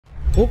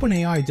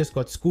OpenAI just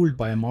got schooled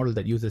by a model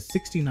that uses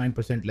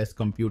 69% less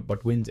compute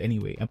but wins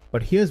anyway.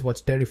 But here's what's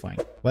terrifying.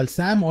 While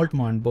Sam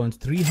Altman burns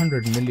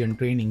 300 million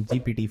training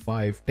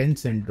GPT-5,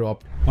 Tencent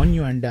dropped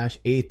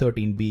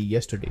Qwen3-A22B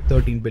yesterday,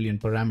 13 billion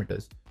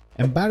parameters,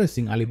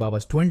 embarrassing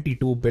Alibaba's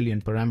 22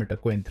 billion parameter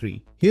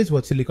Qwen3. Here's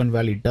what Silicon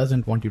Valley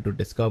doesn't want you to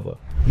discover.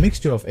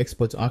 Mixture of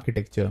experts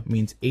architecture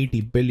means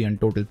 80 billion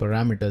total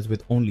parameters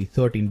with only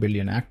 13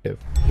 billion active.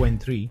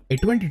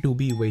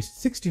 Qwen3-A22B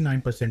wastes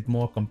 69%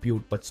 more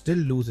compute but still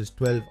loses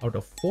 12 out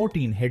of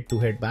 14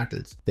 head-to-head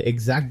battles. The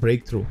exact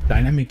breakthrough: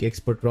 dynamic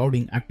expert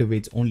routing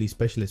activates only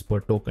specialists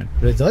per token.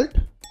 Result?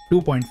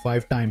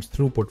 2.5 times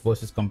throughput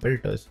versus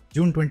competitors.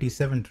 June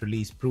 27th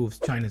release proves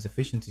China's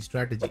efficiency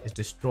strategy is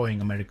destroying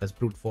America's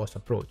brute force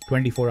approach.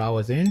 24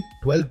 hours in,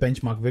 12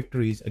 benchmark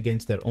victories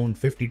against their own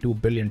 52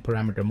 billion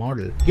parameter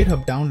model.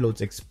 GitHub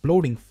downloads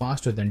exploding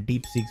faster than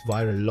DeepSeek's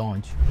viral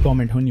launch.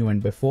 Comment Qwen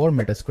before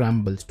Meta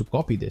scrambles to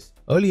copy this.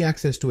 Early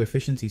access to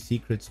efficiency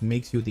secrets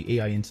makes you the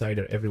AI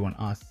insider everyone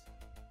asks.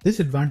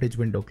 This advantage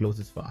window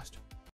closes fast.